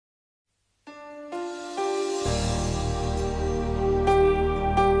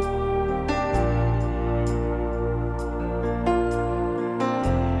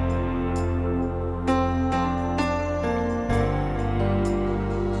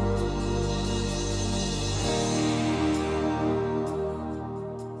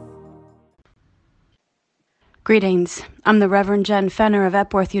Greetings. I'm the Reverend Jen Fenner of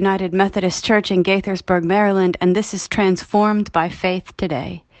Epworth United Methodist Church in Gaithersburg, Maryland, and this is Transformed by Faith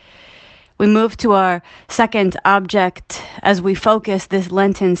Today. We move to our second object as we focus this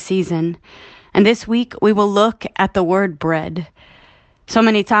Lenten season, and this week we will look at the word bread. So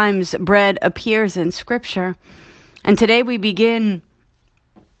many times bread appears in Scripture, and today we begin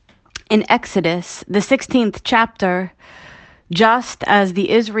in Exodus, the 16th chapter. Just as the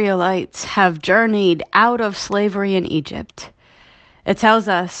Israelites have journeyed out of slavery in Egypt. It tells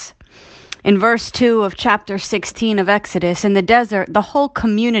us in verse 2 of chapter 16 of Exodus, in the desert, the whole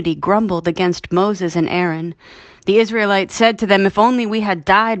community grumbled against Moses and Aaron. The Israelites said to them, "If only we had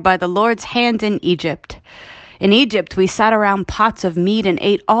died by the Lord's hand in Egypt. In Egypt, we sat around pots of meat and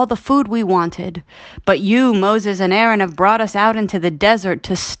ate all the food we wanted. But you, Moses and Aaron, have brought us out into the desert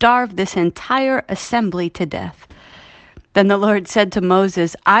to starve this entire assembly to death." Then the Lord said to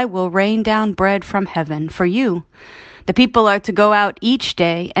Moses, "I will rain down bread from heaven for you. The people are to go out each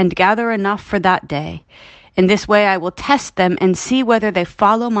day and gather enough for that day. In this way I will test them and see whether they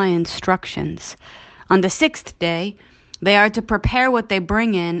follow my instructions. On the sixth day, they are to prepare what they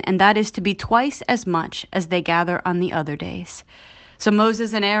bring in, and that is to be twice as much as they gather on the other days." So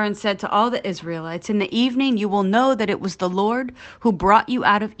Moses and Aaron said to all the Israelites, "In the evening you will know that it was the Lord who brought you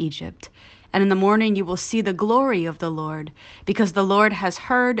out of Egypt. And in the morning you will see the glory of the Lord, because the Lord has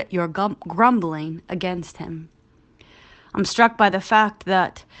heard your grumbling against him." I'm struck by the fact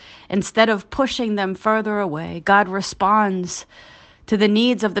that instead of pushing them further away, God responds to the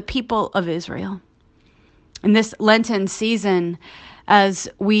needs of the people of Israel. In this Lenten season, as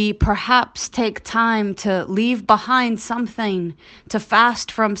we perhaps take time to leave behind something, to fast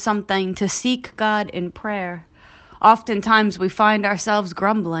from something, to seek God in prayer, oftentimes we find ourselves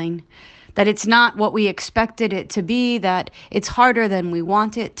grumbling that it's not what we expected it to be, that it's harder than we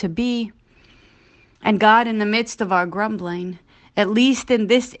want it to be. And God, in the midst of our grumbling, at least in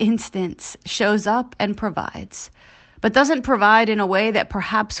this instance, shows up and provides, but doesn't provide in a way that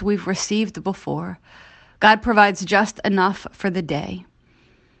perhaps we've received before. God provides just enough for the day.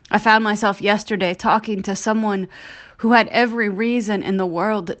 I found myself yesterday talking to someone who had every reason in the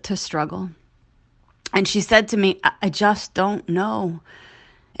world to struggle. And she said to me, I just don't know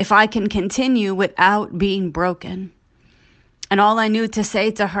if I can continue without being broken." And all I knew to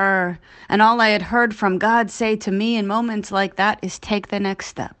say to her, and all I had heard from God say to me in moments like that, is take the next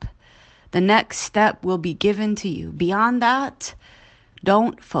step. The next step will be given to you. Beyond that,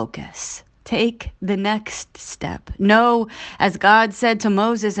 don't focus. Take the next step. Know, as God said to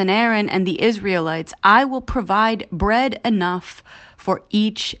Moses and Aaron and the Israelites, I will provide bread enough for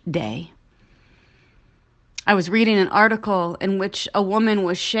each day. I was reading an article in which a woman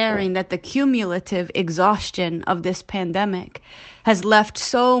was sharing that the cumulative exhaustion of this pandemic has left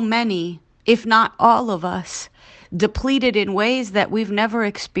so many, if not all of us, depleted in ways that we've never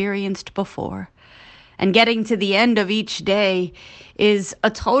experienced before. And getting to the end of each day is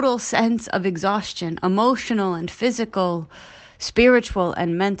a total sense of exhaustion, emotional and physical, spiritual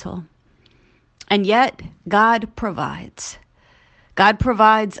and mental. And yet, God provides. God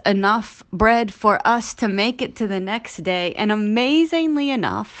provides enough bread for us to make it to the next day. And amazingly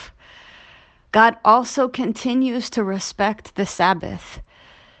enough, God also continues to respect the Sabbath,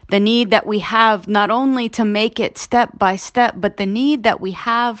 the need that we have not only to make it step by step, but the need that we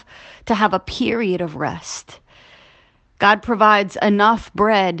have to have a period of rest. God provides enough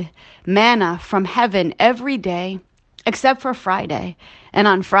bread, manna from heaven every day, except for Friday. And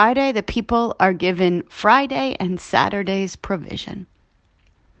on Friday, the people are given Friday and Saturday's provision.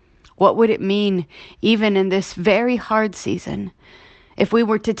 What would it mean, even in this very hard season, if we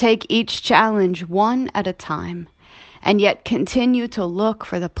were to take each challenge one at a time, and yet continue to look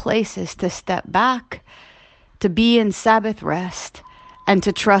for the places to step back, to be in Sabbath rest, and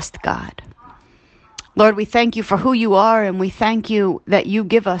to trust God? Lord, we thank you for who you are, and we thank you that you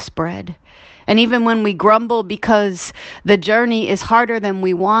give us bread. And even when we grumble because the journey is harder than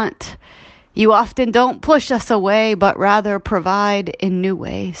we want, you often don't push us away, but rather provide in new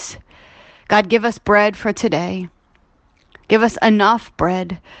ways. God, give us bread for today. Give us enough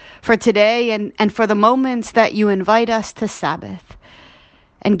bread for today and for the moments that you invite us to Sabbath.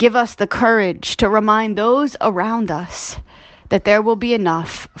 And give us the courage to remind those around us that there will be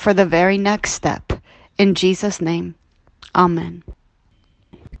enough for the very next step. In Jesus' name, amen.